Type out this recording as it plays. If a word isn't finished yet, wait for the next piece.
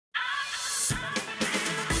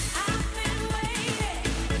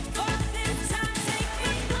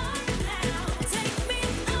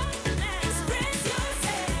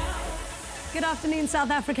good afternoon,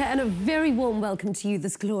 South Africa, and a very warm welcome to you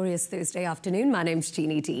this glorious Thursday afternoon. My name's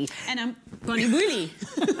Jeannie T. And I'm Bonnie Woolley.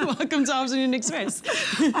 Welcome to Afternoon Express.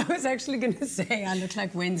 I was actually going to say I look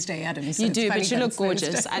like Wednesday Addams. So you do, but you look gorgeous.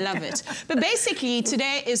 Thursday. I love it. But basically,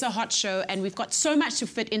 today is a hot show, and we've got so much to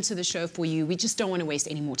fit into the show for you. We just don't want to waste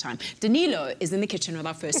any more time. Danilo is in the kitchen with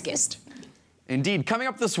our first guest. Indeed. Coming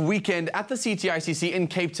up this weekend at the CTICC in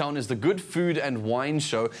Cape Town is the Good Food and Wine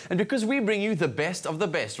Show. And because we bring you the best of the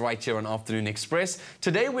best right here on Afternoon Express,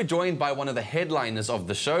 today we're joined by one of the headliners of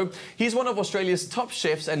the show. He's one of Australia's top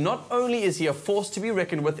chefs, and not only is he a force to be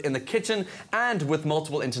reckoned with in the kitchen and with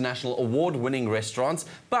multiple international award-winning restaurants,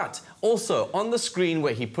 but also on the screen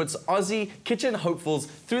where he puts Aussie kitchen hopefuls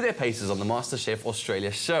through their paces on the MasterChef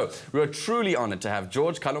Australia show. We are truly honoured to have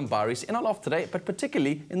George Calombaris in our loft today, but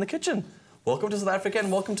particularly in the kitchen. Welcome to South Africa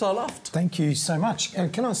and welcome to our loft. Thank you so much.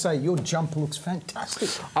 And can I say, your jumper looks fantastic.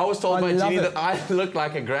 I was told by Jeannie that I look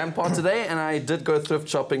like a grandpa today, and I did go thrift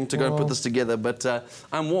shopping to go and put this together, but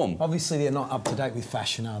I'm warm. Obviously, they're not up to date with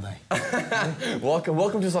fashion, are they?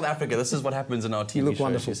 Welcome to South Africa. This is what happens in our TV You look shows,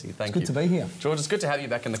 wonderful. you see. Thank It's good to be here. George, it's good to have you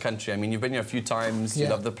back in the country. I mean, you've been here a few times, you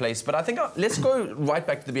Yeah. love the place, but I think let's go right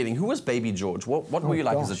back to the beginning. Who was baby George? What were you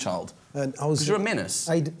like as a child? Because you're a menace.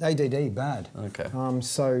 ADD, bad. Okay.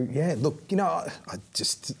 So, yeah, look, you know,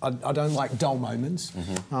 I don't like dull moments.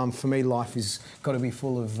 For me, life has got to be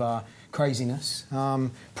full of craziness,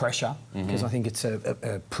 pressure, because I think it's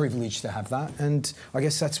a privilege to have that. And I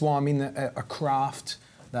guess that's why I'm in a craft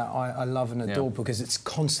that I love and adore, because it's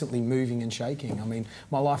constantly moving and shaking. I mean,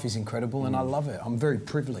 my life is incredible and I love it. I'm very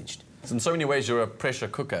privileged. So in so many ways, you're a pressure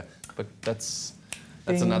cooker, but that's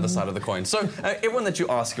another side of the coin. So everyone that you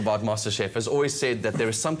ask about MasterChef has always said that there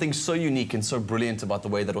is something so unique and so brilliant about the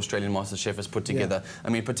way that Australian MasterChef is put together. I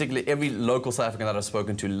mean, particularly every local South African that I've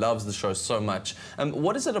spoken to loves the show so much.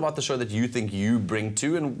 What is it about the show that you think you bring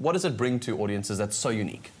to, and what does it bring to audiences that's so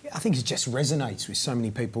unique? I think it just resonates with so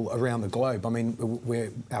many people around the globe. I mean,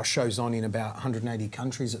 our show's on in about 180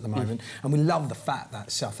 countries at the moment, and we love the fact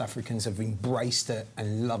that South Africans have embraced it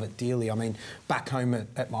and love it dearly. I mean, back home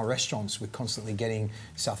at my restaurants, we're constantly getting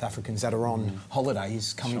South Africans that are on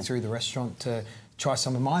holidays coming through the restaurant to try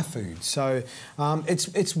some of my food. So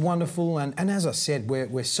it's wonderful, and as I said,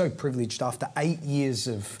 we're so privileged after 8 years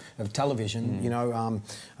of television, you know,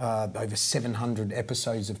 over 700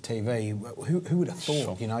 episodes of TV. Who would have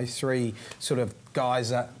thought, you know, three sort of guys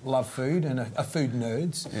that love food and are food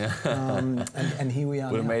nerds, and here we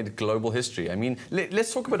are. We've made global history. I mean,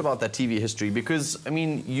 let's talk a bit about that TV history, because, I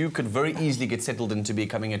mean, you could very easily get settled into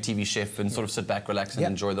becoming a TV chef and sort of sit back, relax and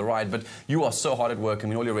enjoy the ride, but you are so hard at work. I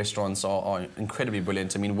mean, all your restaurants are incredibly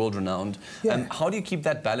brilliant, I mean, world-renowned. How do you keep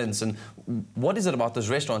that balance, and what is it about those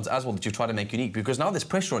restaurants as well that you try to make unique? Because now there's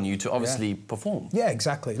pressure on you to obviously perform. Yeah,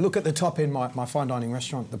 exactly. Look, at the top end, my fine dining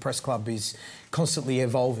restaurant, the Press Club, is constantly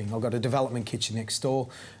evolving. I've got a development kitchen next door,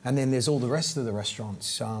 and then there's all the rest of the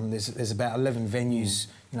restaurants. There's about 11 venues,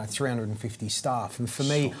 you know, 350 staff, and for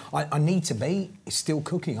me, I need to be still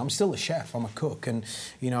cooking. I'm still a chef, I'm a cook, and,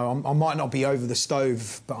 you know, I might not be over the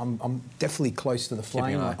stove, but I'm definitely close to the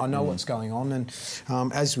flame. I know what's going on, and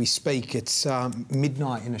as we speak, it's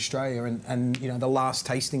midnight in Australia, and, you know, the last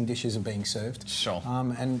tasting dishes are being served.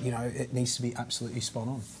 And, you know, it needs to be absolutely spot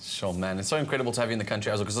on. Sure, man. It's so incredible to have you in the country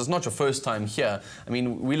as well, because it's not your first time here. I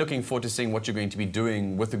mean, we're looking forward to seeing what you're going to be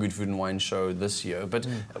doing with the Good Food and Wine show this year. But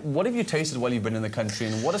what have you tasted while you've been in the country,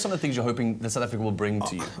 and what are some of the things you're hoping that South Africa will bring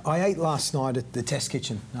to you? I ate last night at the Test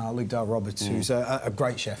Kitchen, Luke Dale Roberts, who's a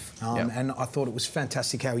great chef. And I thought it was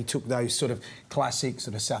fantastic how he took those sort of classic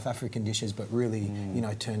sort of South African dishes, but really, you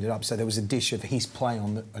know, turned it up. So there was a dish of his play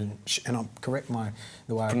on the, and I'll correct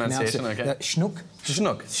the way I pronounce it. Schnook.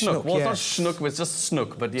 Schnook. Well, it's not schnook, it's just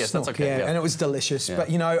snook, but yes, Snook, that's okay. Yeah, and it was delicious.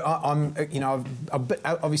 But, you know, I've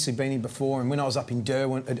obviously been here before, and when I was up in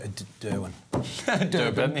Durban,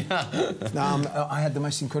 I had the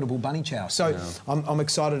most incredible bunny chow. So I'm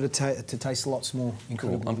excited to taste lots more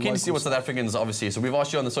incredible. I'm keen to see what South Africans, obviously. So we've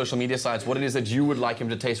asked you on the social media sites what it is that you would like him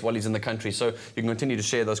to taste while he's in the country. So you can continue to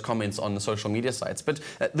share those comments on the social media sites. But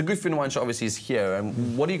the Good Food and Wine show obviously is here.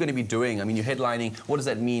 And what are you going to be doing? I mean, you're headlining. What does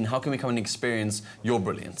that mean? How can we come and experience your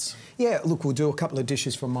brilliance? Yeah, look, we'll do a couple of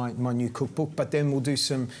dishes from my new cookbook, but then we'll do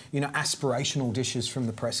some, you know, aspirational dishes from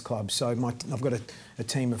the Press Club. So I've got a a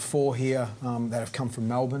team of 4 here that have come from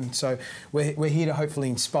Melbourne. So we're here to hopefully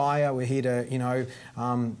inspire. We're here to, you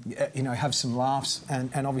know, have some laughs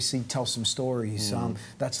and obviously tell some stories.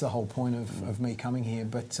 That's the whole point of me coming here.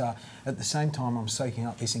 But at the same time, I'm soaking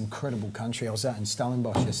up this incredible country. I was out in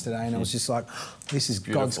Stellenbosch yesterday, and I was just like, this is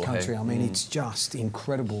God's country. I mean, it's just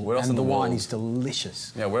incredible. And the wine is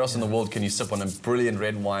delicious. Yeah, where else in the world can you sip on a brilliant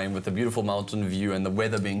red wine with a beautiful mountain view and the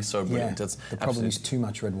weather being so brilliant? Yeah, the problem is too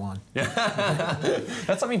much red wine. Yeah.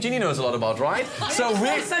 That's something Jeannie knows a lot about, right? So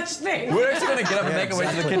we're such thing. We're actually going to get up and make our way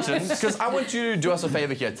to the kitchen, because I want you to do us a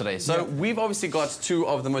favour here today. So we've obviously got 2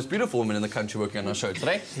 of the most beautiful women in the country working on our show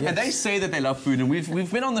today. Yes. And they say that they love food, and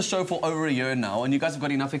we've been on the show for over a year now, and you guys have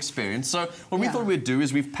got enough experience. So what we thought we'd do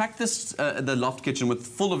is we've packed this the loft kitchen with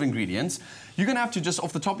full of ingredients. You're going to have to just,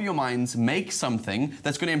 off the top of your minds, make something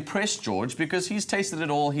that's going to impress George, because he's tasted it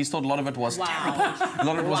all. He's thought a lot of it was terrible. A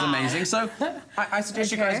lot of it was amazing. So I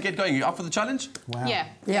suggest you guys get going. You up for the challenge? Wow.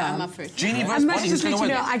 Yeah, I'm up for it. Jeannie versus Bonnie, who's going to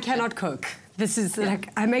win? I cannot cook. This is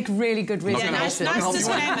like, I make really good recipes. Yeah, nice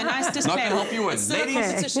disclaimer, nice disclaimer. Not going to help you win. It's not a Ladies,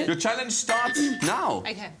 competition. your challenge starts now.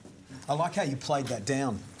 Okay. I like how you played that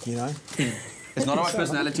down, you know? It's not about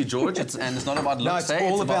personality, George, and it's not about looks. No, it's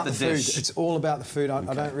all about the the food. dish. It's all about the food. I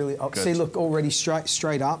don't really... see, look, already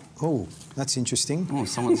straight up. Oh, that's interesting. Oh,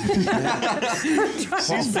 someone's...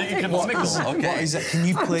 She's being economical. Okay. What is that? Can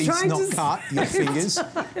you please not cut your fingers?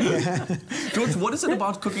 George, what is it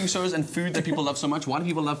about cooking shows and food that people love so much? Why do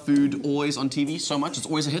people love food always on TV so much? It's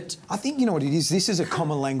always a hit. I think, you know what it is? This is a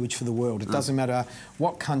common language for the world. It doesn't matter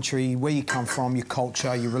what country, where you come from, your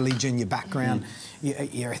culture, your religion, your background,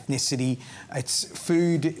 your ethnicity. It's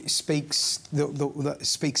food speaks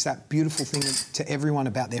speaks that beautiful thing to everyone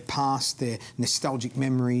about their past, their nostalgic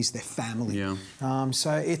memories, their family. Yeah.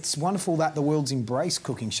 So it's wonderful that the world's embraced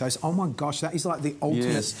cooking shows. Oh my gosh, that is like the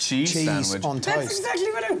ultimate cheese sandwich on toast. That's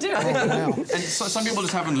exactly what I'm doing. Oh, wow. And so some people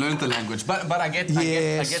just haven't learned the language, but I get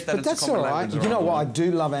that But it's that's a common all right. language. You know what? I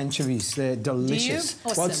do love anchovies. They're delicious. Do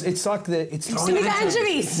you? Well, Awesome. it's like the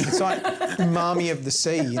anchovies. It's like umami of the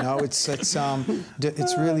sea. You know, it's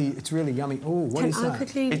really yummy. Oh, what is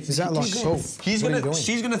that? Is that like salt? She's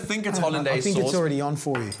gonna think it's hollandaise I think sauce. it's already on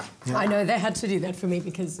for you. Yeah. I know, they had to do that for me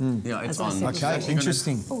because... Yeah, it's as I on. said Okay,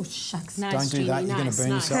 interesting. Oh, shucks. Nice, Don't do that. Jeannie, You're going to burn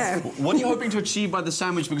yourself. What are you hoping to achieve by the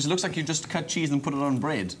sandwich? Because it looks like you just cut cheese and put it on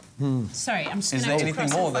bread. Sorry, I'm just Is going there to anything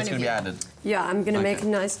cross in more that's front going of to be you. added? Yeah, I'm going to make a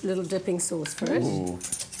nice little dipping sauce for it. Ooh.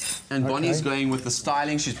 And Bonnie's going with the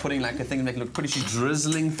styling. She's putting like a thing to make it look pretty. She's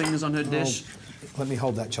drizzling things on her dish. Let me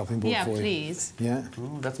hold that chopping board for you. Yeah, please. Yeah.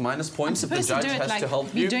 Ooh, that's minus points if the Supposed judge to do it has like to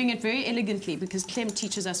help you. you're doing it very elegantly because Clem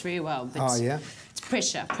teaches us very well. But Oh, yeah? it's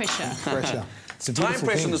pressure. Pressure. It's a Time beautiful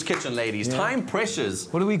pressure thing. in this kitchen, ladies. Yeah. Time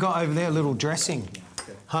pressures. What do we got over there? A little dressing.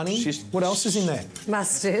 Honey? What else is in there?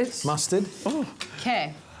 Mustard. Mustard.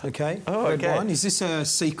 Okay. Okay. Oh, Red okay. wine. Is this a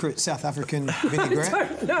secret South African vinaigrette? I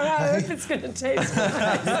don't know, I hope it's going to taste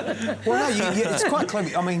nice. Well, no, it's quite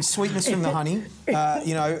clever. I mean, sweetness from the honey,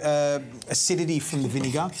 you know, acidity from the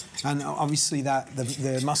vinegar, and obviously that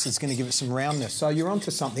the mustard's going to give it some roundness. So you're onto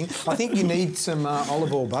something. I think you need some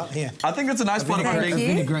olive oil, but here. I think that's a nice part of Thank being. you.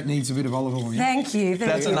 Vinaigrette needs a bit of olive oil. Yeah? Thank you.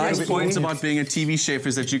 That's a nice point more. about being a TV chef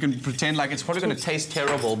is that you can pretend like it's probably going to taste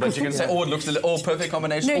terrible, but you can say, oh, it looks perfect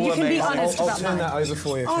combination. No, oh, you can be amazing. honest I'll about turn mine. that over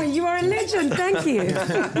for you. Oh, you are a legend. Thank you.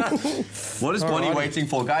 What is Bonnie waiting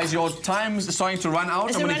for? Guys, your time's starting to run out.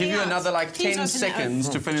 Is I'm it going to give you running out? another like Please 10 open it. seconds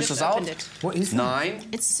to finish Just this out. opened it. What is that? 9,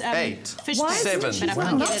 It's 8, fish Why is it- 7, but I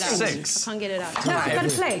can't get it out. 6, I can't get it out. No, I've got a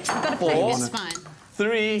plate. I've got a plate. 4, It's fine.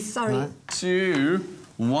 3, Sorry. 2,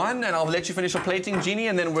 1, and I'll let you finish your plating, Jeannie,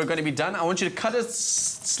 and then we're going to be done. I want you to cut a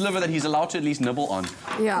sliver that he's allowed to at least nibble on.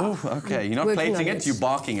 Yeah. Ooh, okay, you're not Working plating on it, it. you're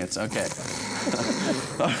barking it. Okay.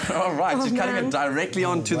 All right, Oh, she's cutting man. it directly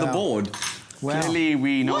onto the wow. board. Wow. Clearly,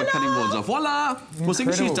 we know what cutting boards are. Voila! Well,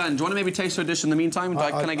 since she's Incredible. done, do you want to maybe taste her dish in the meantime?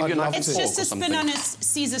 Can I give you a I'd knife love and It's to. fork just a or spin something? on a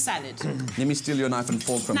Caesar salad. Let me steal your knife and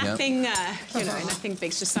fork from here. Nothing, you know, nothing big.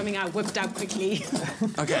 It's just something I whipped up quickly.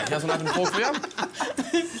 Okay, here's a knife and fork for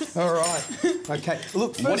you. All right. Okay.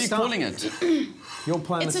 Look, What are you first up, calling it? You're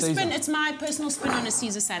playing It's the a Caesar. spin. It's my personal spin on a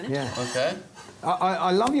Caesar salad. Yeah. Okay.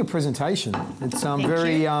 I love your presentation. It's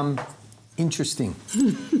very interesting.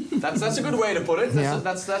 That's a good way to put it. Yeah.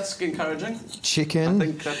 That's encouraging. Chicken. I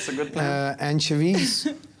think that's a good plan. Anchovies.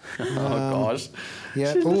 Oh, gosh.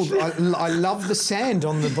 Yeah. Oh, I love the sand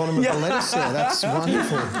on the bottom of the lettuce there. That's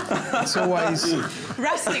wonderful. It's always...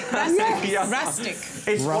 Rustic. Yeah. Rustic.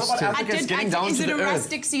 It's all about Rustic. Africa. It's getting down Is to it the a earth.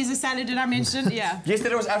 rustic Caesar salad? Did I mention? Yeah.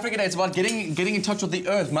 Yesterday was Africa Day. It's about getting in touch with the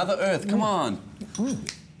earth, Mother Earth. Come on.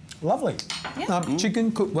 Lovely. Yeah.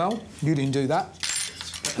 Chicken cooked well. You didn't do that.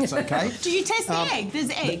 It's okay. Do you taste the egg?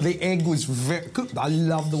 There's egg. The egg was very good. I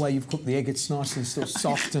love the way you've cooked the egg. It's nice and still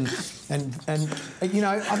soft and you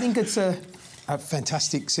know, I think it's a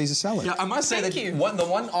fantastic Caesar salad. Yeah, I must say that the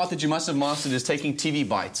one art that you must have mastered is taking TV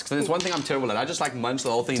bites. Because it's one thing I'm terrible at. I just like munch the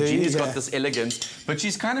whole thing. Jeannie's got this elegance, but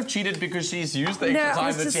she's kind of cheated because she's used the extra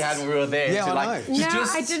time that she had when we were there. Yeah, I know. No,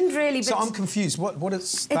 I didn't really. But so I'm confused. What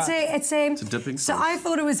is that? It's a dipping So sauce. I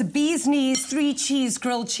thought it was a bee's knees, 3-cheese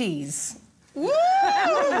grilled cheese. Woo!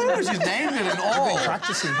 She's named it and all. You've been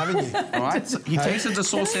practicing, haven't you? All right. So he tasted the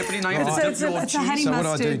sauce separately. Now you have to dip your it's a cheese. honey So what do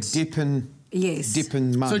I do? mustard. Dip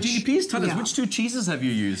and munch. So Jeannie, please tell us, Yeah. which two cheeses have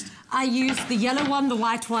you used? I used the yellow one, the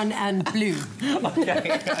white one, and blue.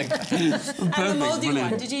 Okay. And the mouldy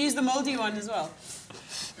one. Did you use the mouldy one as well?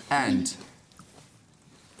 And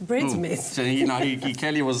The bread's a mess. so he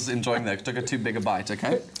clearly was enjoying that. Took a too big a bite.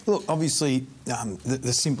 Okay. Look, obviously,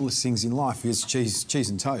 the simplest things in life is cheese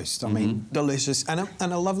and toast. I mean, delicious, and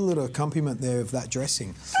a lovely little accompaniment there of that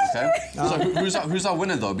dressing. Okay. So who's our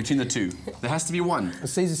winner though between the two? There has to be one. A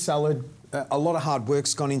Caesar salad, a lot of hard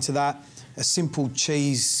work's gone into that. A simple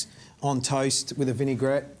cheese on toast with a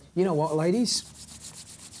vinaigrette. You know what, ladies?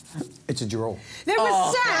 It's a draw. There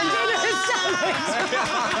was sand in her sandwich.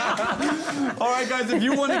 All right, guys, if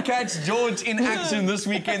you want to catch George in action this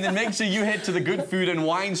weekend, then make sure you head to the Good Food and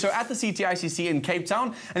Wine Show at the CTICC in Cape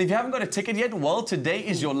Town. And if you haven't got a ticket yet, well, today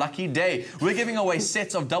is your lucky day. We're giving away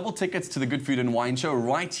sets of double tickets to the Good Food and Wine Show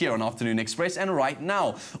right here on Afternoon Express and right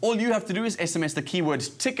now. All you have to do is SMS the keyword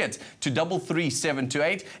ticket to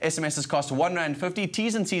 33728. SMSs cost R1.50.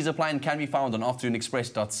 T's and C's apply and can be found on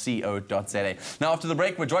afternoonexpress.co.za. Now, after the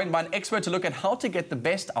break, we're joined by an expert to look at how to get the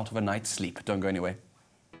best out of a night's sleep. Don't go anywhere.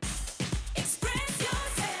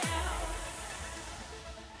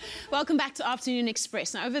 Welcome back to Afternoon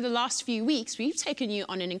Express. Now, over the last few weeks, we've taken you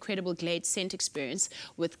on an incredible Glade scent experience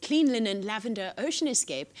with clean linen, lavender, ocean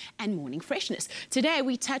escape, and morning freshness. Today,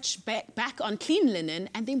 we touch back on clean linen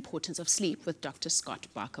and the importance of sleep with Dr. Scott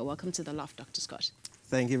Barker. Welcome to the loft, Dr. Scott.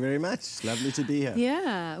 Thank you very much. Lovely to be here.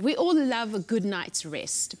 Yeah, we all love a good night's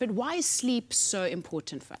rest, but why is sleep so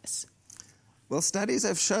important for us? Well, studies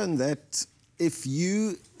have shown that if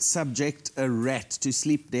you subject a rat to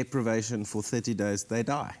sleep deprivation for 30 days, they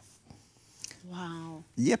die. Wow.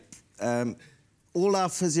 Yep. All our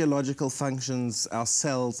physiological functions, our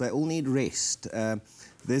cells, they all need rest.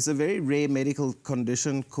 There's a very rare medical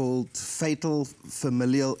condition called fatal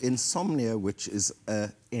familial insomnia, which is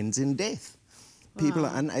ends in death. People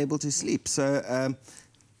are unable to sleep. So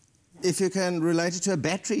if you can relate it to a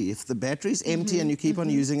battery, if the battery's empty and you keep on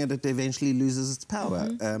using it, it eventually loses its power.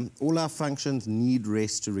 All our functions need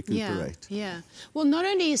rest to recuperate. Yeah. Well, not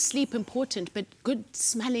only is sleep important, but good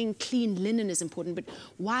smelling, clean linen is important. But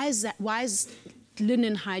why is that? Why is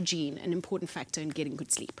linen hygiene an important factor in getting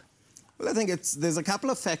good sleep? Well, I think there's a couple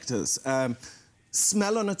of factors.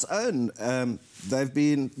 Smell on its own.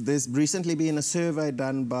 There's recently been a survey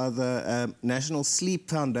done by the National Sleep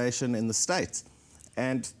Foundation in the States,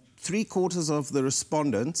 and 3/4 of the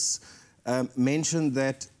respondents mentioned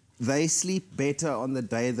that they sleep better on the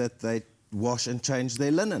day that they wash and change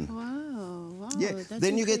their linen. Wow. Yeah.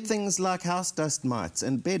 Then you get things like house dust mites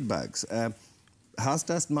and bed bugs. House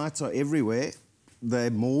dust mites are everywhere.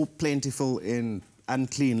 They're more plentiful in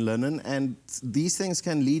unclean linen, and these things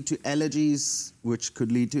can lead to allergies, which could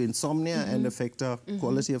lead to insomnia and affect our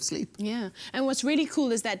quality of sleep. Yeah, and what's really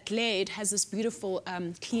cool is that Glade has this beautiful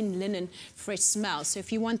clean linen, fresh smell. So if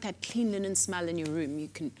you want that clean linen smell in your room, you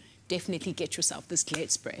can definitely get yourself this Glade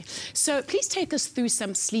spray. So please take us through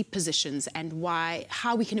some sleep positions and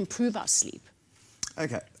how we can improve our sleep.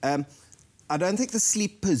 Okay. I don't think the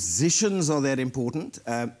sleep positions are that important.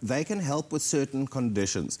 They can help with certain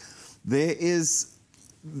conditions.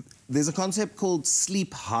 There's a concept called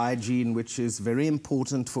sleep hygiene, which is very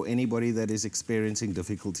important for anybody that is experiencing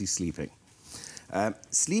difficulty sleeping.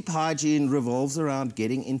 Sleep hygiene revolves around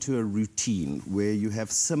getting into a routine where you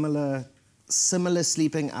have similar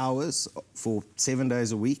sleeping hours for 7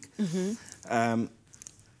 days a week.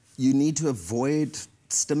 You need to avoid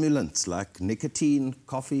stimulants like nicotine,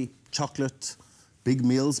 coffee, chocolate, big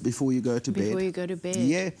meals before you go to bed. Before you go to bed.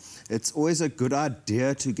 Yeah. It's always a good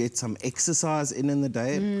idea to get some exercise in the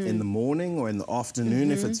day, in the morning or in the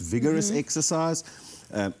afternoon if it's vigorous exercise.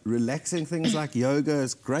 Relaxing things like yoga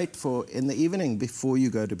is great for in the evening before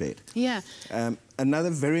you go to bed. Yeah.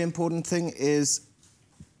 Another very important thing is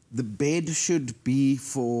the bed should be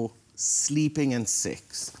for sleeping and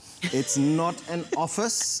sex. It's not an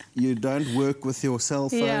office. You don't work with your cell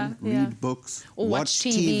phone, read books, or watch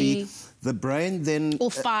TV. The brain then...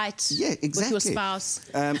 Or fight with your spouse.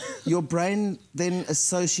 Your brain then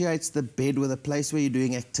associates the bed with a place where you're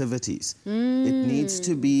doing activities. It needs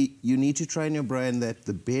to be... You need to train your brain that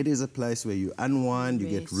the bed is a place where you unwind, you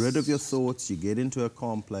get rid of your thoughts, you get into a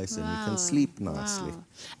calm place and you can sleep nicely.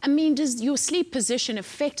 I mean, does your sleep position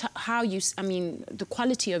affect how you... I mean, the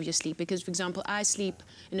quality of your sleep? Because, for example, I sleep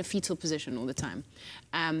in a fetal position all the time.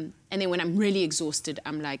 And then when I'm really exhausted,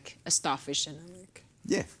 I'm like a starfish and I'm like...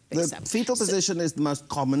 Yeah, the fetal position is the most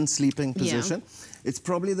common sleeping position. Yeah. It's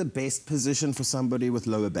probably the best position for somebody with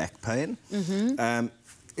lower back pain.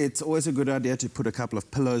 It's always a good idea to put a couple of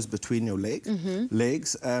pillows between your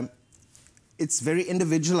legs. It's very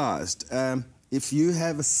individualized. If you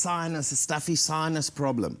have a stuffy sinus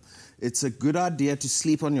problem, it's a good idea to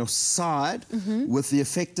sleep on your side with the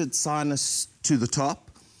affected sinus to the top,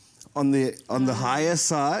 on the higher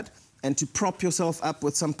side, and to prop yourself up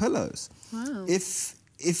with some pillows. Wow. If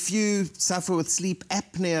you suffer with sleep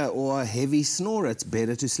apnea or a heavy snore, it's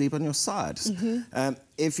better to sleep on your side.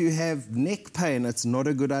 If you have neck pain, it's not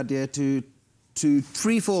a good idea to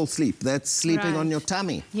free-fall sleep. That's sleeping on your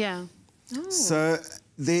tummy. Yeah. Oh. So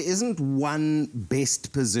there isn't one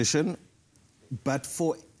best position, but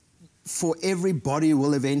for everybody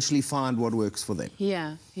will eventually find what works for them.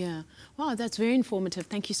 Yeah, yeah. Wow, that's very informative.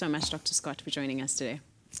 Thank you so much, Dr. Scott, for joining us today.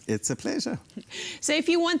 It's a pleasure. So if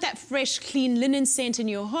you want that fresh, clean linen scent in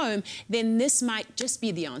your home, then this might just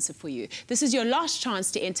be the answer for you. This is your last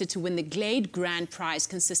chance to enter to win the Glade Grand Prize,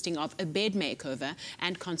 consisting of a bed makeover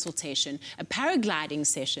and consultation, a paragliding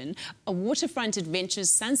session, a waterfront adventures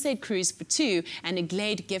sunset cruise for 2, and a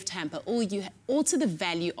Glade gift hamper, all to the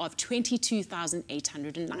value of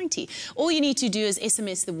 22,890. All you need to do is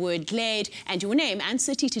SMS the word Glade and your name and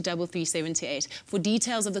city to 33728. For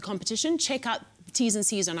details of the competition, check out T's and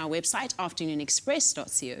C's on our website,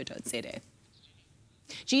 afternoonexpress.co.za.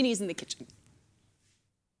 Jeannie's in the kitchen.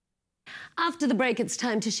 After the break, it's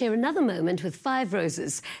time to share another moment with Five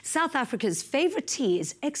Roses. South Africa's favourite tea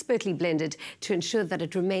is expertly blended to ensure that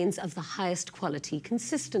it remains of the highest quality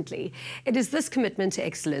consistently. It is this commitment to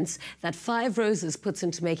excellence that Five Roses puts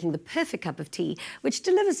into making the perfect cup of tea, which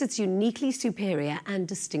delivers its uniquely superior and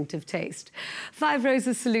distinctive taste. Five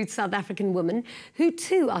Roses salutes South African women who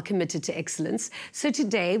too are committed to excellence. So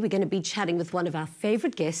today we're going to be chatting with one of our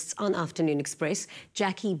favourite guests on Afternoon Express,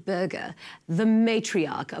 Jackie Burger, the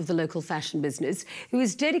matriarch of the local fashion business, who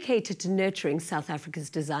is dedicated to nurturing South Africa's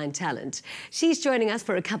design talent. She's joining us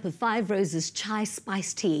for a cup of Five Roses chai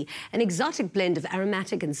spice tea, an exotic blend of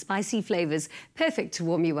aromatic and spicy flavours, perfect to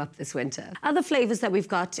warm you up this winter. Other flavours that we've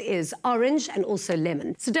got is orange and also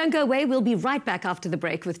lemon. So don't go away, we'll be right back after the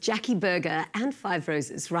break with Jackie Burger and Five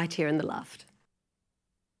Roses right here in the loft.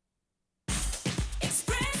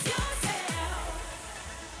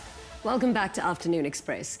 Welcome back to Afternoon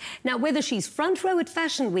Express. Now, whether she's front row at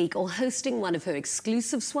Fashion Week or hosting one of her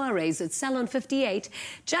exclusive soirees at Salon 58,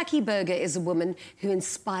 Jackie Burger is a woman who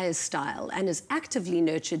inspires style and has actively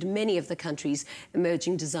nurtured many of the country's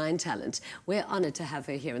emerging design talent. We're honoured to have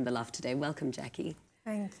her here in the loft today. Welcome, Jackie.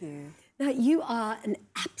 Thank you. Now, you are an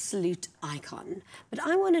absolute icon, but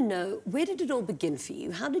I want to know, where did it all begin for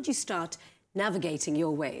you? How did you start navigating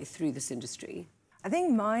your way through this industry? I think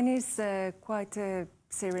mine is quite a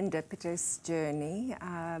serendipitous journey.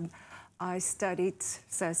 I studied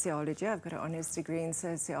sociology. I've got an honours degree in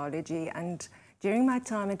sociology, and during my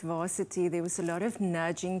time at varsity there was a lot of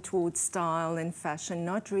nudging towards style and fashion,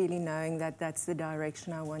 not really knowing that that's the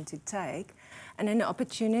direction I want to take. And an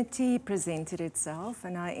opportunity presented itself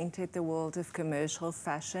and I entered the world of commercial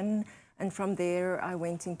fashion, and from there I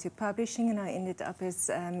went into publishing and I ended up as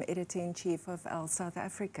editor-in-chief of Elle South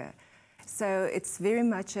Africa. So it's very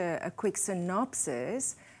much a quick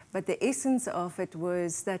synopsis, but the essence of it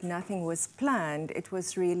was that nothing was planned. It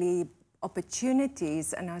was really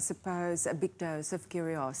opportunities and I suppose a big dose of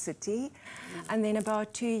curiosity. And then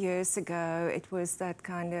about 2 years ago, it was that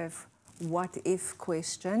kind of what-if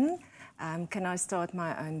question. Can I start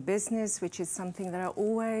my own business, which is something that I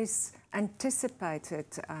always anticipated,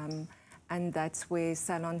 and that's where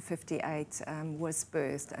Salon 58 was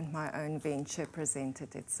birthed and my own venture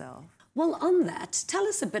presented itself. Well, on that, tell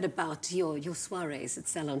us a bit about your soirees at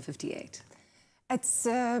Salon 58. It's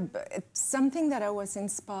something that I was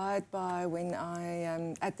inspired by when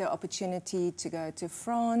I had the opportunity to go to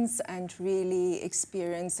France and really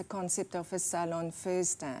experience the concept of a salon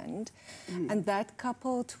firsthand. And that,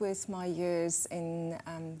 coupled with my years in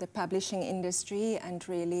the publishing industry and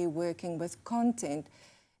really working with content,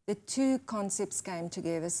 the two concepts came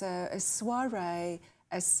together. So a soiree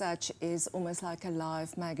as such is almost like a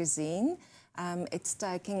live magazine. It's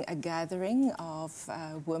taking a gathering of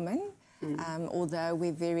women although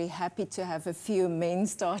we're very happy to have a few men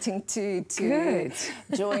starting to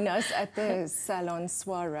join us at the salon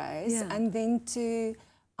soirees. Yeah. And then to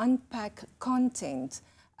unpack content.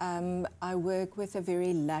 I work with a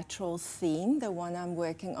very lateral theme. The one I'm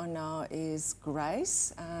working on now is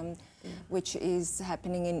Grace, which is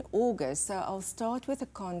happening in August. So I'll start with a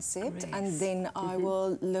concept and then I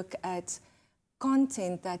will look at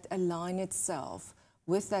content that align itself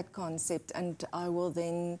with that concept, and I will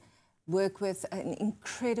then work with an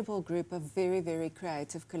incredible group of very, very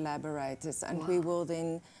creative collaborators, and we will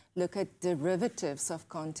then look at derivatives of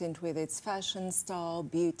content, whether it's fashion, style,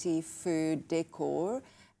 beauty, food, decor,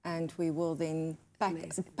 and we will then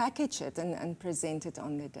package it and present it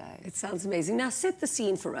on the day. It sounds amazing. Now, set the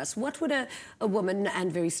scene for us. What would a woman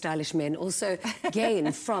and very stylish men also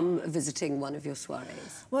gain from visiting one of your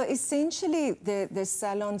soirees? Well, essentially, the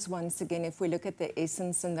salons, once again, if we look at the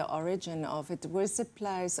essence and the origin of it, was a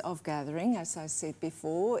place of gathering, as I said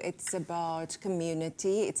before. It's about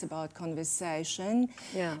community, it's about conversation.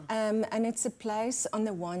 Yeah. And it's a place, on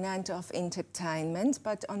the one hand, of entertainment,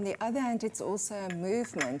 but on the other hand, it's also a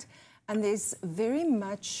movement. And there's very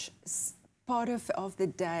much part of the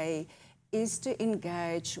day is to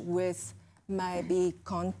engage with maybe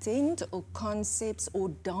content or concepts or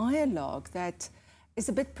dialogue that is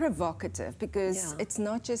a bit provocative, because it's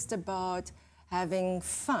not just about having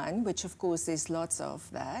fun, which of course there's lots of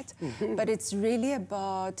that, but it's really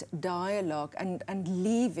about dialogue and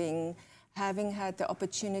leaving, having had the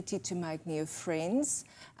opportunity to make new friends,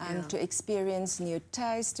 to experience new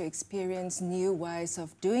tastes, to experience new ways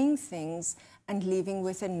of doing things, and leaving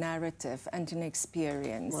with a narrative and an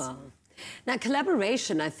experience. Wow. Now,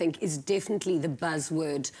 collaboration, I think, is definitely the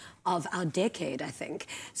buzzword of our decade, I think.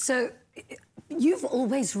 So you've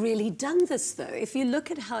always really done this, though. If you look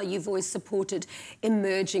at how you've always supported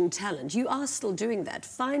emerging talent, you are still doing that,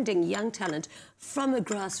 finding young talent from a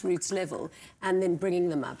grassroots level and then bringing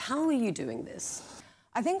them up. How are you doing this?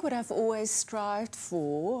 I think what I've always strived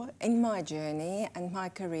for in my journey and my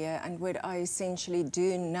career, and what I essentially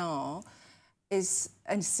do now, is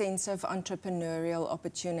a sense of entrepreneurial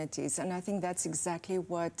opportunities. And I think that's exactly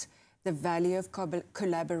what the value of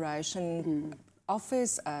collaboration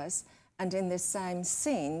offers us. And in the same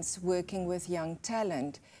sense, working with young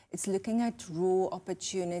talent, it's looking at raw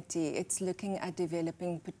opportunity, it's looking at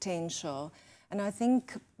developing potential. And I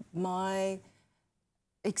think my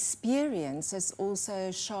experience has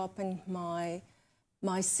also sharpened my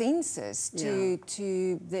senses to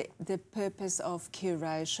the purpose of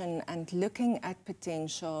curation and looking at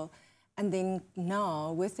potential. And then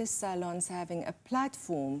now, with the salons having a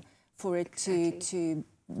platform for it to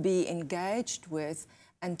be engaged with,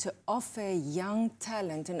 and to offer young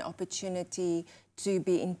talent an opportunity to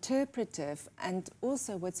be interpretive. And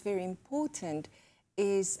also what's very important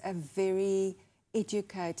is a very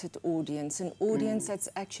educated audience, an audience that's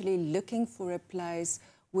actually looking for a place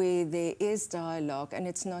where there is dialogue, and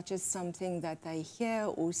it's not just something that they hear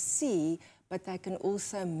or see, but they can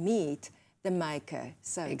also meet the maker,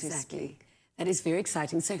 so to speak. That is very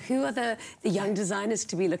exciting. So who are the young designers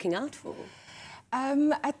to be looking out for?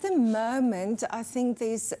 At the moment, I think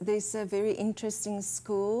there's a very interesting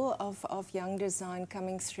school of young design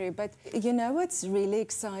coming through. But you know what's really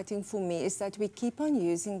exciting for me is that we keep on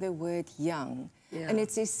using the word young. Yeah. And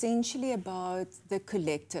it's essentially about the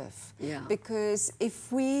collective. Yeah. Because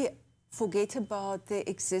if we forget about the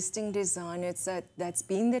existing designers that's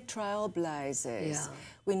been the trailblazers,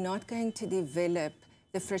 we're not going to develop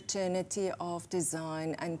the fraternity of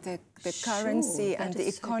design and the currency and the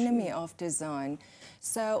economy of design.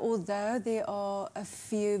 So although there are a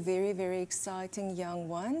few very, very exciting young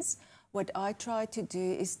ones, what I try to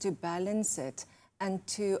do is to balance it and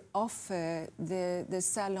to offer the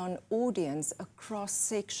salon audience a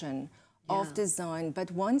cross-section of design.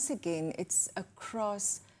 But once again, it's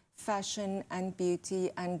across fashion and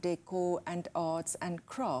beauty and decor and arts and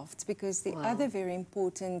crafts, because the other very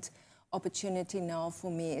important opportunity now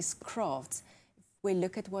for me is crafts. If we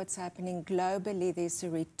look at what's happening globally, there's a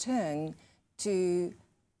return to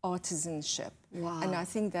artisanship. And I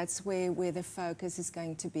think that's where the focus is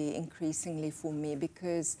going to be increasingly for me,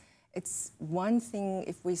 because it's one thing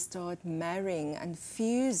if we start marrying and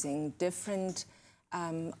fusing different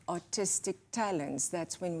artistic talents,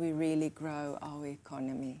 that's when we really grow our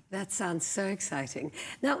economy. That sounds so exciting.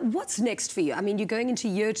 Now, what's next for you? I mean, you're going into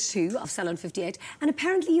year 2 of Salon 58, and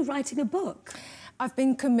apparently you're writing a book. I've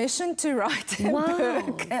been commissioned to write a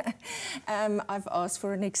book. I've asked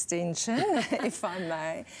for an extension, if I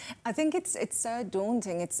may. I think it's so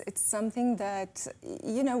daunting. It's something that,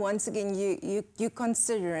 you know, once again, you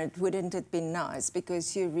consider it, wouldn't it be nice?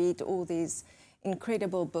 Because you read all these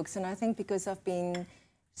incredible books. And I think because I've been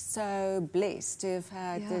so blessed to have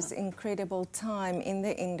had this incredible time in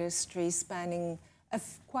the industry spanning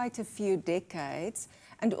quite a few decades,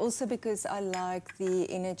 and also because I like the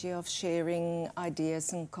energy of sharing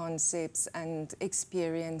ideas and concepts and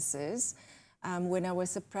experiences. When I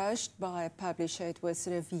was approached by a publisher, it was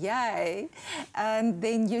sort of, yay. And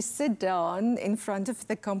then you sit down in front of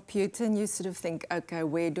the computer and you sort of think, okay,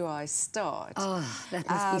 where do I start? Oh, that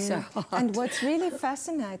must be so hard. And what's really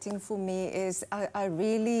fascinating for me is I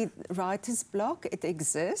really, writer's block, it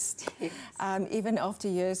exists, yes. Even after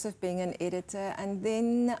years of being an editor. And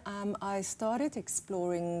then I started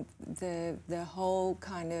exploring the whole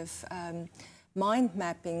kind of mind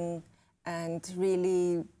mapping and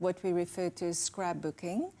really what we refer to as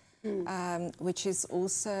scrapbooking, which is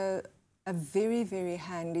also a very, very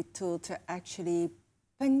handy tool to actually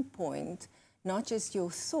pinpoint not just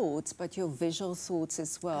your thoughts, but your visual thoughts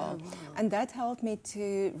as well. Oh, wow. And that helped me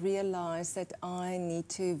to realize that I need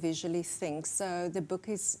to visually think. So the book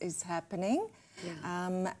is happening.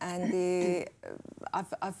 Yeah. And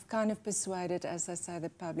I've kind of persuaded, as I say, the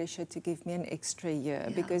publisher to give me an extra year,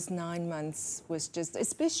 because 9 months was just,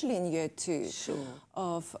 especially in year 2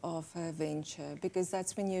 of her venture, because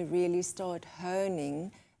that's when you really start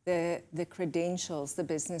honing the credentials, the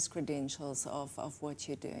business credentials of what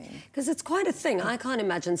you're doing. Because it's quite a thing. I can't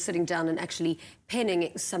imagine sitting down and actually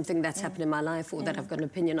penning something that's happened in my life or that I've got an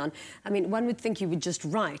opinion on. I mean, one would think you would just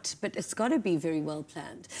write, but it's got to be very well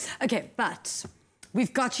planned. Okay, but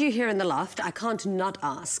we've got you here in the loft. I can't not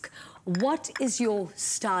ask, what is your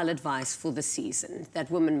style advice for the season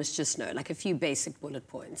that women must just know? Like a few basic bullet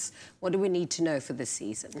points. What do we need to know for this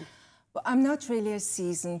season? Well, I'm not really a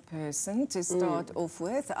seasoned person to start off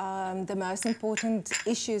with. The most important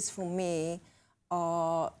issues for me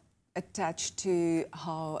are attached to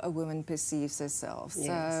how a woman perceives herself. Yes.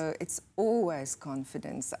 So it's always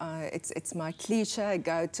confidence. It's my cliche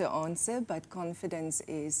go-to answer, but confidence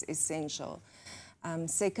is essential.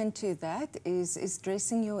 Second to that is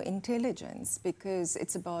dressing your intelligence, because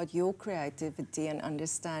it's about your creativity and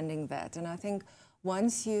understanding that. And I think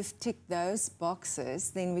once you've ticked those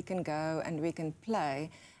boxes, then we can go and we can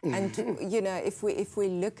play. And, you know, if we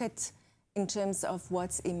look at, in terms of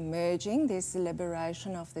what's emerging, there's the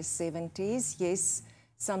liberation of the 70s. Yes,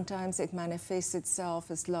 sometimes it manifests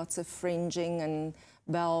itself as lots of fringing and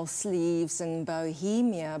bell sleeves and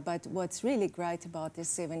bohemia, but what's really great about the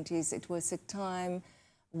 70s, it was a time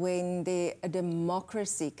when a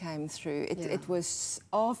democracy came through. It was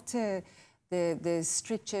after the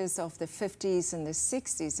strictures of the 50s and the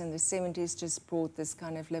 60s, and the 70s just brought this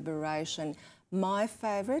kind of liberation. My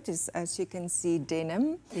favourite is, as you can see,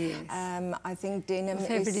 denim. Yes. I think denim My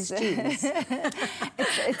favourite is jeans.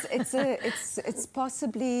 It's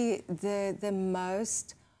possibly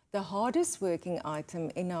the hardest working item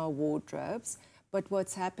in our wardrobes. But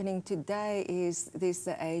what's happening today is there's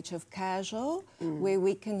the age of casual, where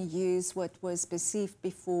we can use what was perceived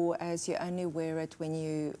before as you only wear it when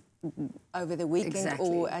you over the weekend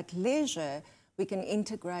or at leisure. We can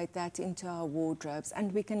integrate that into our wardrobes,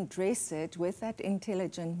 and we can dress it with that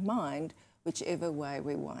intelligent mind whichever way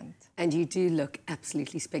we want. And you do look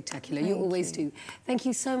absolutely spectacular. You always do. Thank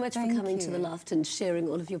you so much for coming to the loft and sharing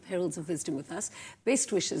all of your pearls of wisdom with us.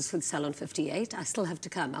 Best wishes with Salon 58. I still have to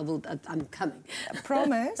come. I'm coming. I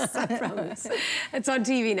promise. I promise. It's on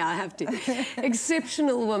TV now, I have to.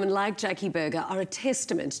 Exceptional women like Jackie Burger are a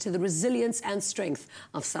testament to the resilience and strength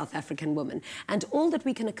of South African women and all that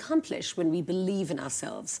we can accomplish when we believe in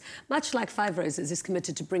ourselves. Much like Five Roses is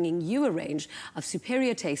committed to bringing you a range of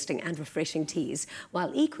superior tasting and refreshing teas, while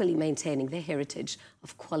equally maintaining their heritage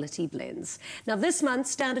of quality blends. Now, this month,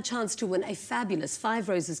 stand a chance to win a fabulous Five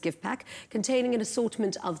Roses gift pack containing an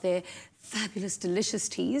assortment of their fabulous, delicious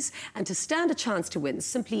teas. And to stand a chance to win,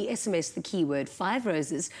 simply SMS the keyword Five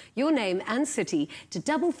Roses, your name and city to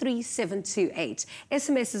 33728.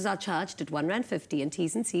 SMSs are charged at R1.50 and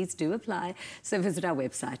T's and C's do apply. So visit our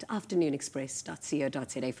website,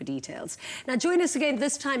 afternoonexpress.co.za for details. Now join us again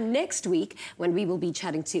this time next week when we will be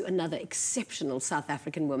chatting to another exceptional South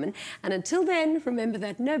African woman. And until then, remember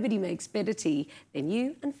that nobody makes better tea than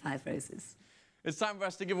you and Five Roses. It's time for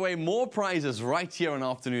us to give away more prizes right here on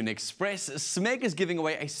Afternoon Express. Smeg is giving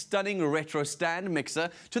away a stunning retro stand mixer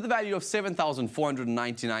to the value of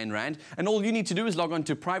 7,499 Rand. And all you need to do is log on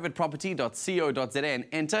to privateproperty.co.za and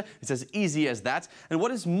enter. It's as easy as that. And what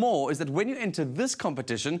is more is that when you enter this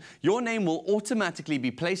competition, your name will automatically be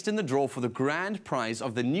placed in the draw for the grand prize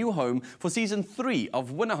of the new home for Season 3 of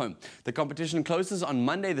Winner Home. The competition closes on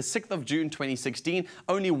Monday, the 6th of June 2016.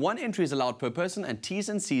 Only one entry is allowed per person, and T's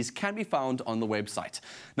and C's can be found on the website.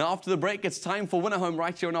 Now, after the break, it's time for Winner Home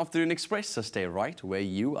right here on Afternoon Express, so stay right where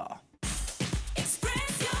you are.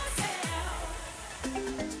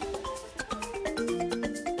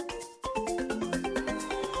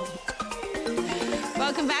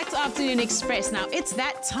 Welcome back to Afternoon Express. Now, it's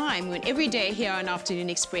that time when every day here on Afternoon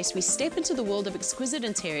Express, we step into the world of exquisite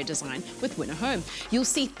interior design with Winner Home. You'll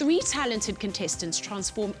see 3 talented contestants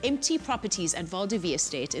transform empty properties at Val de Vie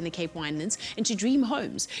Estate in the Cape Winelands into dream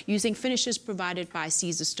homes using finishes provided by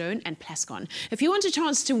Caesarstone and Plascon. If you want a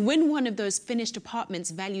chance to win one of those finished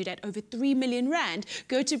apartments valued at over 3 million rand,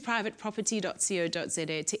 go to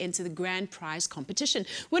privateproperty.co.za to enter the grand prize competition.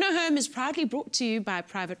 Winner Home is proudly brought to you by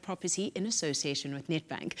Private Property in association with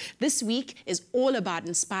Netbank. This week is all about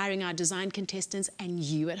inspiring our design contestants and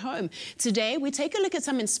you at home. Today, we take a look at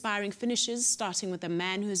some inspiring finishes, starting with a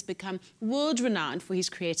man who has become world-renowned for his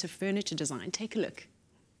creative furniture design. Take a look.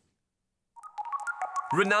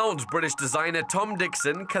 Renowned British designer Tom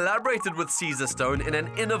Dixon collaborated with Caesarstone in an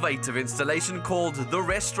innovative installation called The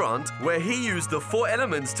Restaurant, where he used the 4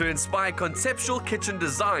 elements to inspire conceptual kitchen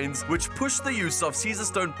designs which push the use of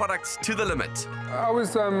Caesarstone products to the limit. I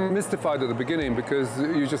was mystified at the beginning because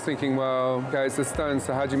you're just thinking, well, okay, it's a stone,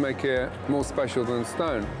 so how do you make it more special than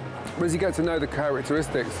stone? But as you get to know the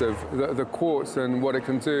characteristics of the quartz and what it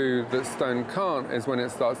can do that stone can't is when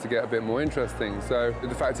it starts to get a bit more interesting. So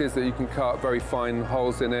the fact is that you can cut very fine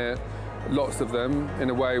holes in it, lots of them,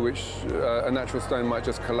 in a way which a natural stone might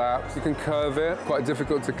just collapse. You can curve it, quite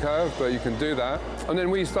difficult to curve, but you can do that. And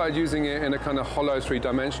then we started using it in a kind of hollow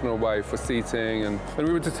 3-dimensional way for seating, and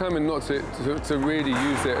we were determined not to really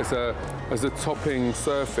use it as a topping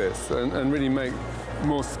surface and really make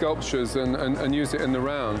more sculptures and use it in the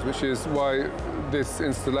round, which is why this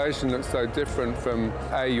installation looks so different from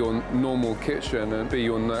A, your normal kitchen, and B,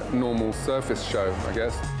 your normal surface show, I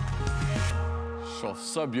guess. Sure,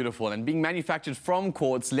 so beautiful, and being manufactured from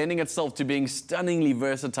quartz, lending itself to being stunningly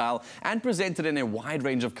versatile and presented in a wide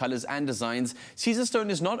range of colors and designs.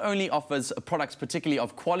 Caesarstone is not only offers products particularly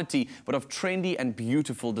of quality, but of trendy and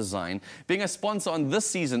beautiful design. Being a sponsor on this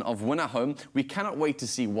season of Winner Home, we cannot wait to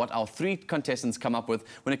see what our 3 contestants come up with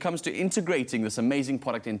when it comes to integrating this amazing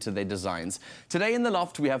product into their designs. Today in the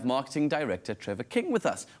Loft, we have Marketing Director Trevor King with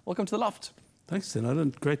us. Welcome to the Loft. Thanks,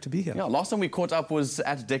 Denard. Great to be here. Yeah, last time we caught up was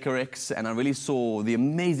at Decorex, and I really saw the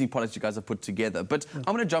amazing products you guys have put together. But I'm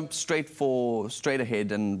going to jump straight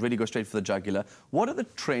ahead and really go straight for the jugular. What are the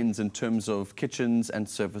trends in terms of kitchens and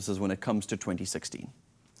surfaces when it comes to 2016?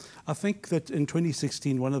 I think that in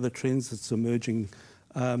 2016, one of the trends that's emerging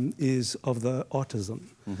is of the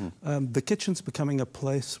artisan. The kitchen's becoming a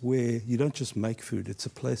place where you don't just make food, it's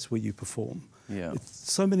a place where you perform. Yeah.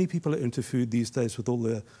 So many people are into food these days with all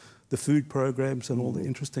the food programs and all the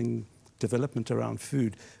interesting development around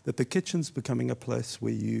food, that the kitchen's becoming a place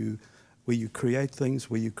where you create things,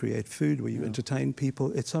 where you create food, where you entertain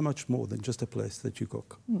people. It's so much more than just a place that you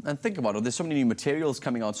cook. And think about it, there's so many new materials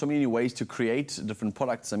coming out, so many new ways to create different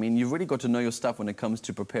products. I mean, you've really got to know your stuff when it comes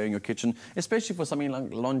to preparing your kitchen, especially for something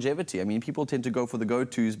like longevity. I mean, people tend to go for the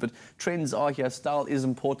go-tos, but trends are here, style is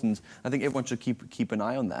important. I think everyone should keep an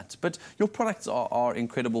eye on that. But your products are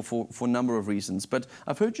incredible for a number of reasons. But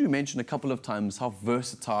I've heard you mention a couple of times how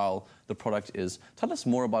versatile the product is. Tell us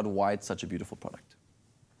more about why it's such a beautiful product.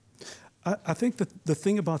 I think that the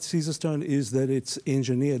thing about Caesarstone is that it's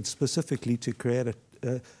engineered specifically to create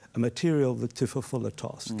a material to fulfill a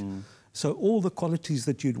task. So all the qualities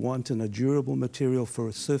that you'd want in a durable material for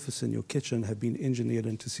a surface in your kitchen have been engineered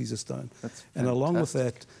into Caesarstone. And along with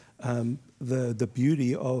that, the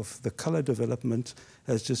beauty of the colour development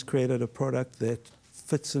has just created a product that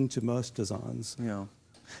fits into most designs. Yeah.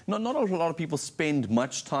 Not a lot of people spend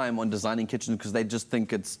much time on designing kitchens because they just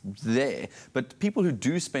think it's there. But people who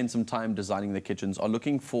do spend some time designing their kitchens are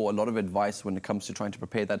looking for a lot of advice when it comes to trying to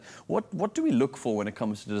prepare that. What do we look for when it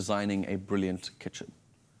comes to designing a brilliant kitchen?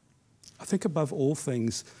 I think above all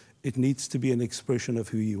things, it needs to be an expression of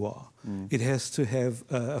who you are. It has to have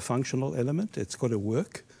a functional element. It's got to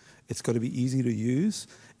work. It's got to be easy to use.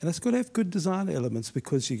 And it's got to have good design elements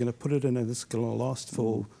because you're going to put it in and it's going to last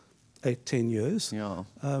for 8-10 years.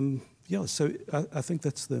 Yeah, so I think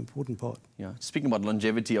that's the important part. Yeah. Speaking about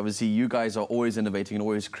longevity, obviously you guys are always innovating and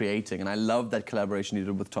always creating, and I love that collaboration you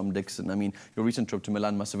did with Tom Dixon. I mean, your recent trip to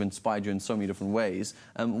Milan must have inspired you in so many different ways.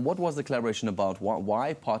 What was the collaboration about?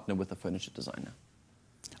 Why partner with a furniture designer?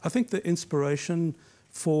 I think the inspiration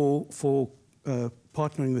for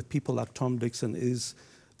partnering with people like Tom Dixon is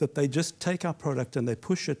that they just take our product and they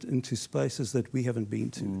push it into spaces that we haven't been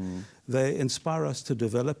to. They inspire us to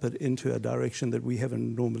develop it into a direction that we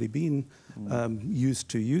haven't normally been used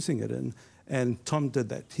to using it in. And Tom did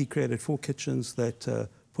that. He created 4 kitchens that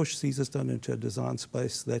pushed Caesarstone into a design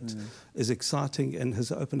space that is exciting and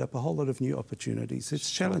has opened up a whole lot of new opportunities. It's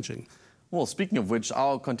challenging. Well, speaking of which,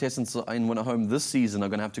 our contestants in Winner Home this season are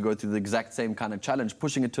going to have to go through the exact same kind of challenge,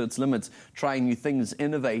 pushing it to its limits, trying new things,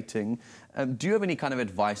 innovating. Do you have any kind of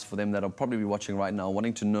advice for them that are probably watching right now,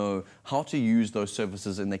 wanting to know how to use those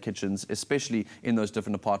surfaces in their kitchens, especially in those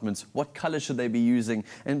different apartments? What colours should they be using?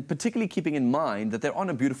 And particularly keeping in mind that they're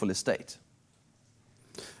on a beautiful estate.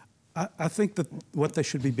 I think that what they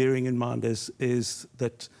should be bearing in mind is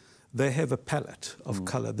that they have a palette of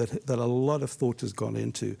colour that a lot of thought has gone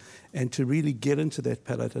into, and to really get into that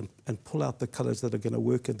palette and pull out the colours that are going to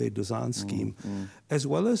work in their design scheme, as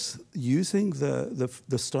well as using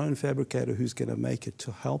the stone fabricator who's going to make it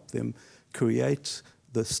to help them create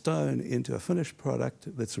the stone into a finished product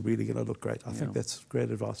that's really going to look great. I think that's great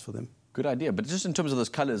advice for them. Good idea. But just in terms of those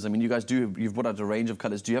colours, I mean, you've brought out a range of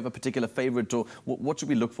colours. Do you have a particular favourite, or what should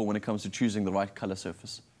we look for when it comes to choosing the right colour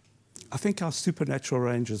surface? I think our Supernatural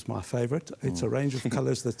range is my favourite. It's a range of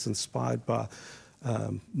colours that's inspired by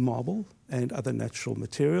marble and other natural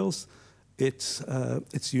materials. It's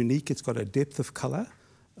unique. It's got a depth of colour.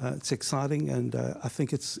 It's exciting, and I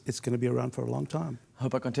think it's going to be around for a long time. I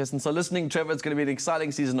hope our contestants are listening. Trevor, it's going to be an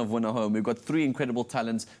exciting season of Winner Home. We've got 3 incredible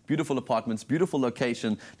talents, beautiful apartments, beautiful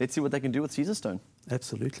location. Let's see what they can do with Caesarstone.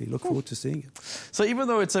 Absolutely. Look forward to seeing it. So even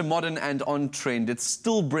though it's a modern and on trend, it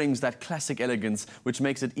still brings that classic elegance, which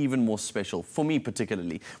makes it even more special, for me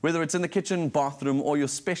particularly. Whether it's in the kitchen, bathroom, or your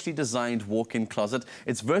specially designed walk-in closet,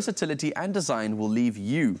 its versatility and design will leave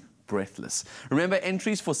you breathless. Remember,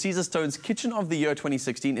 entries for Caesarstone's Kitchen of the Year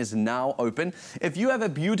 2016 is now open. If you have a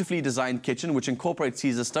beautifully designed kitchen which incorporates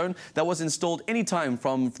Caesarstone that was installed anytime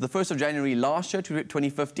from the 1st of January last year to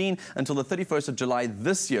 2015 until the 31st of July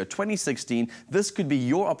this year, 2016, this could be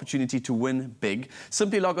your opportunity to win big.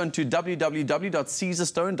 Simply log on to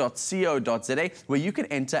www.caesarstone.co.za where you can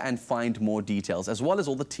enter and find more details, as well as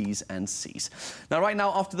all the T's and C's. Now, right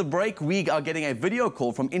now, after the break, we are getting a video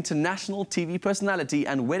call from international TV personality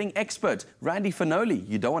and wedding expert Randy Feloni.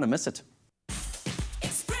 You don't want to miss it.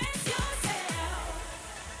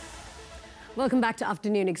 Welcome back to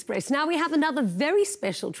Afternoon Express. Now we have another very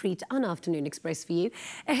special treat on Afternoon Express for you.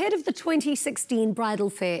 Ahead of the 2016 Bridal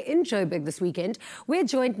Fair in Joburg this weekend, we're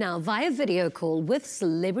joined now via video call with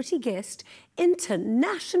celebrity guest,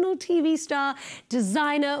 international TV star,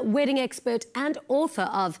 designer, wedding expert and author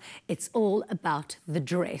of It's All About the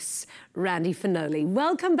Dress, Randy Feloni.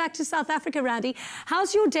 Welcome back to South Africa, Randy.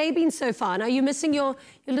 How's your day been so far? And are you missing your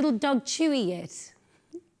little dog Chewy yet?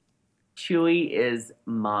 Chewy is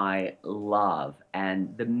my love,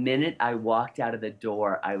 and the minute I walked out of the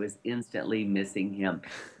door, I was instantly missing him.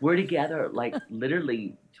 We're together like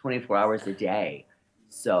literally 24 hours a day,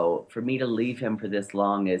 so for me to leave him for this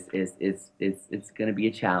long it's going to be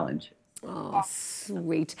a challenge. Oh,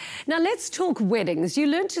 sweet. Now let's talk weddings. You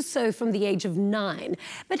learned to sew from the age of 9,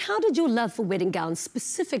 but how did your love for wedding gowns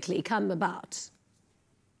specifically come about?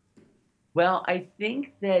 Well, I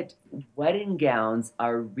think that wedding gowns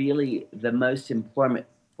are really the most important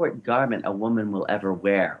garment a woman will ever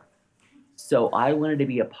wear. So I wanted to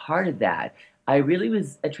be a part of that. I really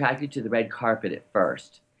was attracted to the red carpet at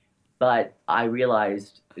first, but I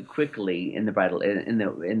realized quickly in the bridal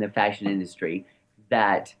in the fashion industry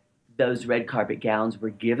that those red carpet gowns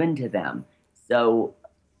were given to them. So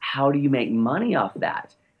how do you make money off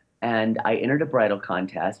that? And I entered a bridal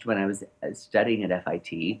contest when I was studying at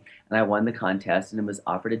FIT, and I won the contest and was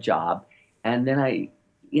offered a job. And then I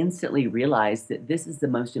instantly realized that this is the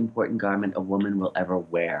most important garment a woman will ever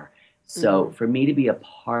wear. So for me to be a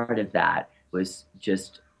part of that was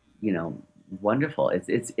just, you know, wonderful.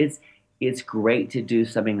 It's great to do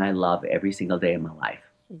something I love every single day of my life.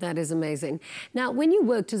 That is amazing. Now, when you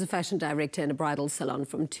worked as a fashion director in a bridal salon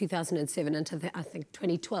from 2007 until, I think,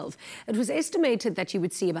 2012, it was estimated that you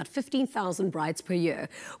would see about 15,000 brides per year,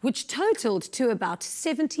 which totaled to about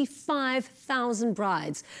 75,000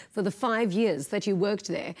 brides for the 5 years that you worked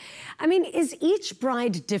there. I mean, is each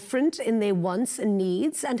bride different in their wants and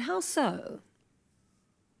needs, and how so?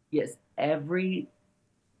 Yes, every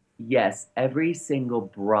single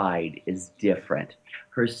bride is different.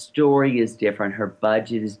 Her story is different. Her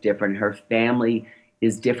budget is different. Her family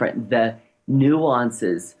is different. The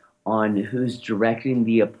nuances on who's directing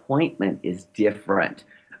the appointment is different,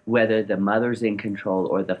 whether the mother's in control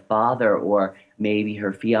or the father or maybe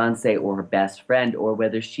her fiance or her best friend, or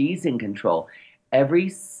whether she's in control. Every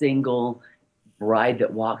single bride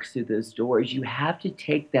that walks through those doors, you have to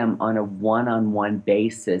take them on a one-on-one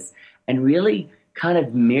basis and really kind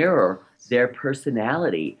of mirror their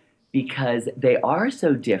personality, because they are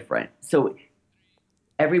so different. So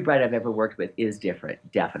every bride I've ever worked with is different,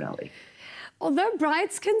 definitely. Although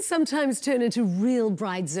brides can sometimes turn into real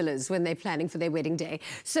bridezillas when they're planning for their wedding day.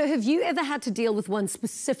 So have you ever had to deal with one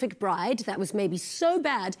specific bride that was maybe so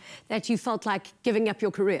bad that you felt like giving up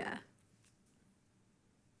your career?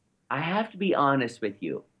 I have to be honest with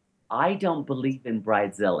you. I don't believe in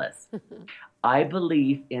bridezillas. I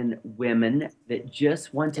believe in women that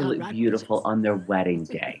just want to look beautiful on their wedding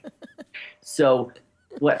day. So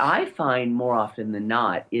what I find more often than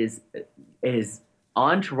not is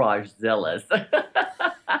entourage zillas.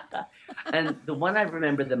 And the one I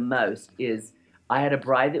remember the most is I had a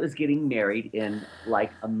bride that was getting married in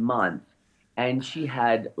like a month, and she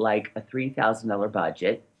had like a $3,000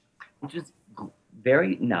 budget, which was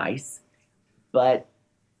very nice. But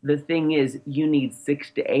the thing is, you need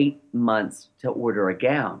 6 to 8 months to order a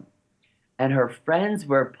gown. And her friends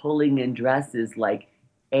were pulling in dresses like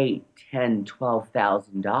 $8,000, $10,000,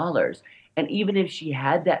 $12,000. And even if she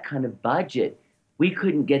had that kind of budget, we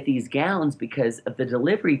couldn't get these gowns because of the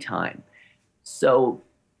delivery time. So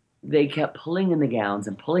they kept pulling in the gowns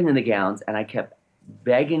and pulling in the gowns, and I kept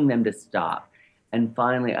begging them to stop. And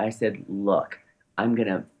finally I said, look, I'm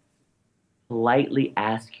gonna politely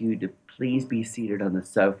ask you to please be seated on the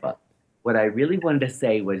sofa. What I really wanted to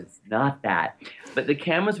say was not that, but the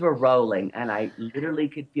cameras were rolling and I literally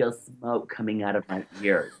could feel smoke coming out of my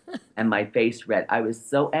ears and my face red. I was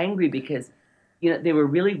so angry because, you know, they were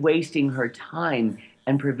really wasting her time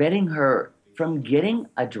and preventing her from getting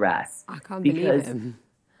a dress. I can't believe it.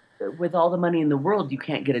 Because with all the money in the world, you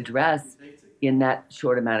can't get a dress in that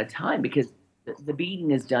short amount of time because the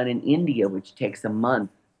beading is done in India, which takes a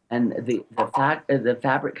month. And the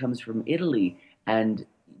fabric comes from Italy, and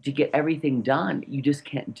to get everything done, you just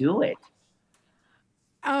can't do it.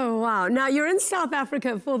 Oh, wow. Now, you're in South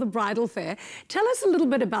Africa for the Bridal Fair. Tell us a little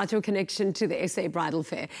bit about your connection to the SA Bridal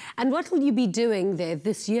Fair, and what will you be doing there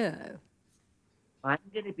this year? I'm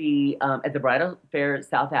going to be at the Bridal Fair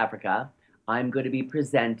South Africa. I'm going to be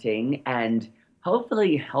presenting and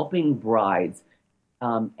hopefully helping brides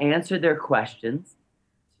answer their questions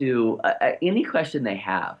to any question they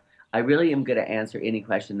have. I really am going to answer any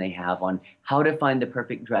question they have on how to find the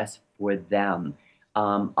perfect dress for them.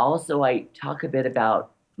 Also, I talk a bit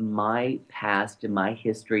about my past and my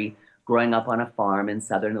history growing up on a farm in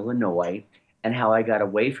southern Illinois and how I got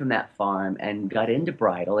away from that farm and got into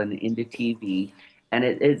bridal and into TV. And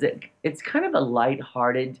it's kind of a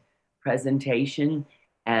lighthearted presentation,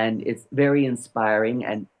 and it's very inspiring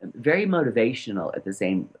and very motivational at the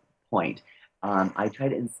same point. I try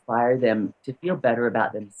to inspire them to feel better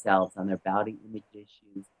about themselves on their body image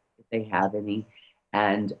issues, if they have any,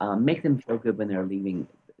 and make them feel good when they're leaving,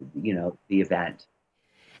 you know, the event.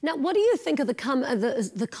 Now, what do you think are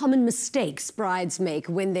the common mistakes brides make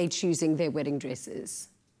when they're choosing their wedding dresses?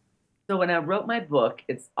 So when I wrote my book,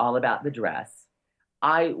 it's all about the dress.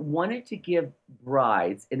 I wanted to give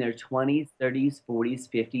brides in their 20s, 30s, 40s,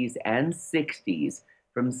 50s, and 60s,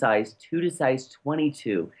 from size 2 to size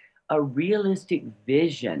 22, a realistic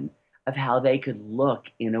vision of how they could look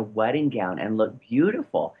in a wedding gown and look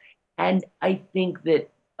beautiful. And I think that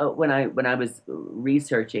when I was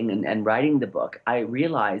researching and writing the book, I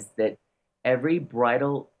realized that every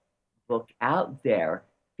bridal book out there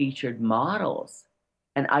featured models.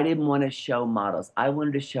 And I didn't want to show models. I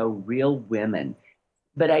wanted to show real women.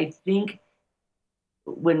 But I think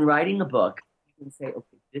when writing a book, you can say,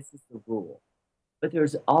 okay, this is the rule. But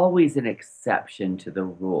there's always an exception to the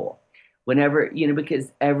rule. Whenever, you know,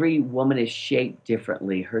 because every woman is shaped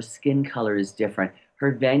differently. Her skin color is different.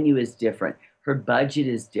 Her venue is different. Her budget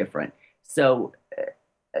is different. So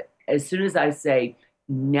as soon as I say,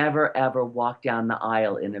 never ever walk down the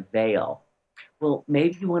aisle in a veil, well,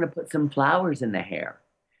 maybe you want to put some flowers in the hair.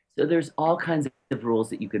 So there's all kinds of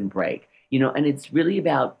rules that you can break, you know, and it's really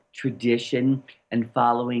about tradition and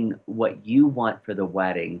following what you want for the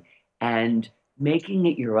wedding and making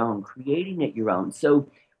it your own, creating it your own. So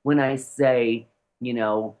when I say, you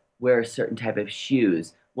know, wear a certain type of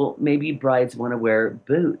shoes, well, maybe brides want to wear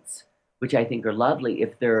boots, which I think are lovely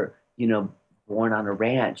if they're, you know, born on a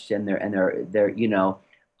ranch and they're you know,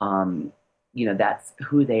 that's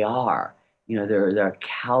who they are. You know, they're a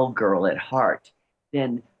cowgirl at heart.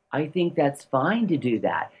 Then I think that's fine to do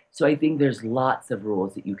that. So I think there's lots of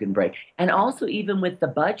rules that you can break, and also even with the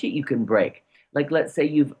budget you can break. Like, let's say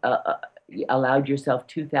you've allowed yourself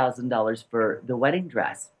 $2,000 for the wedding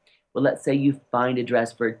dress. Well, let's say you find a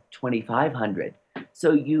dress for $2,500.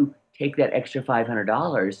 So you take that extra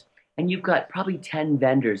 $500 and you've got probably 10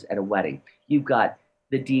 vendors at a wedding. You've got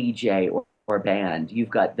the DJ or band, you've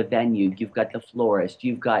got the venue, you've got the florist,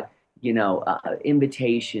 you've got, you know,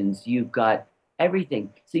 invitations, you've got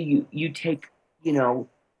everything. So you take, you know,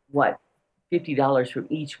 what, $50 from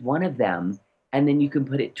each one of them, and then you can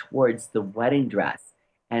put it towards the wedding dress.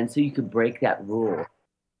 And so you could break that rule.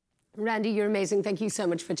 Randy, you're amazing. Thank you so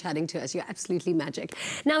much for chatting to us. You're absolutely magic.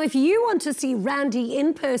 Now, if you want to see Randy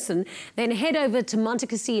in person, then head over to Monte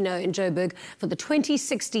Casino in Joburg for the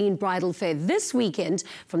 2016 Bridal Fair this weekend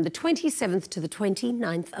from the 27th to the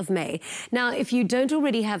 29th of May. Now, if you don't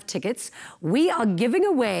already have tickets, we are giving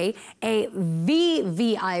away a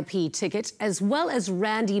VVIP ticket as well as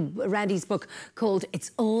Randy's book called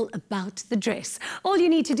It's All About the Dress. All you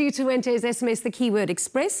need to do to enter is SMS the keyword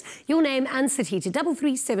Express, your name and city to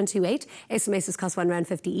 33728. SMSs cost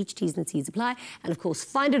R1.50 each, T's and C's apply. And of course,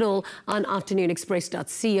 find it all on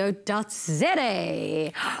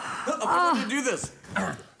afternoonexpress.co.za. I do this.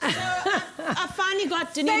 I finally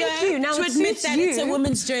got Danilo to admit that it's a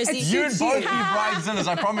woman's jersey. You and both you bridezillas,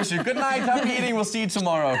 I promise you. Good night, happy eating. We'll see you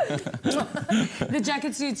tomorrow. The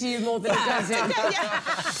jacket suits you more than it does him.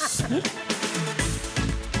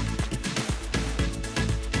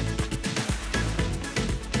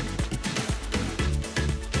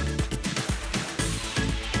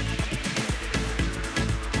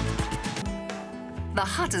 The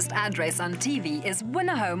hottest address on TV is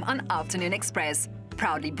Winner Home on Afternoon Express.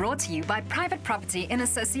 Proudly brought to you by Private Property in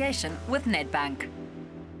association with Nedbank.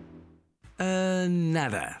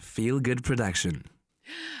 Another feel-good production.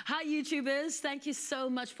 Hi YouTubers, thank you so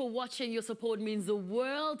much for watching. Your support means the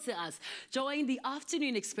world to us. Join the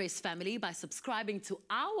Afternoon Express family by subscribing to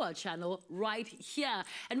our channel right here.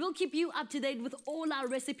 And we'll keep you up to date with all our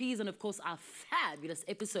recipes and of course our fabulous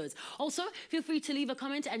episodes. Also, feel free to leave a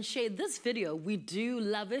comment and share this video. We do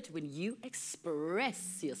love it when you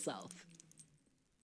express yourself.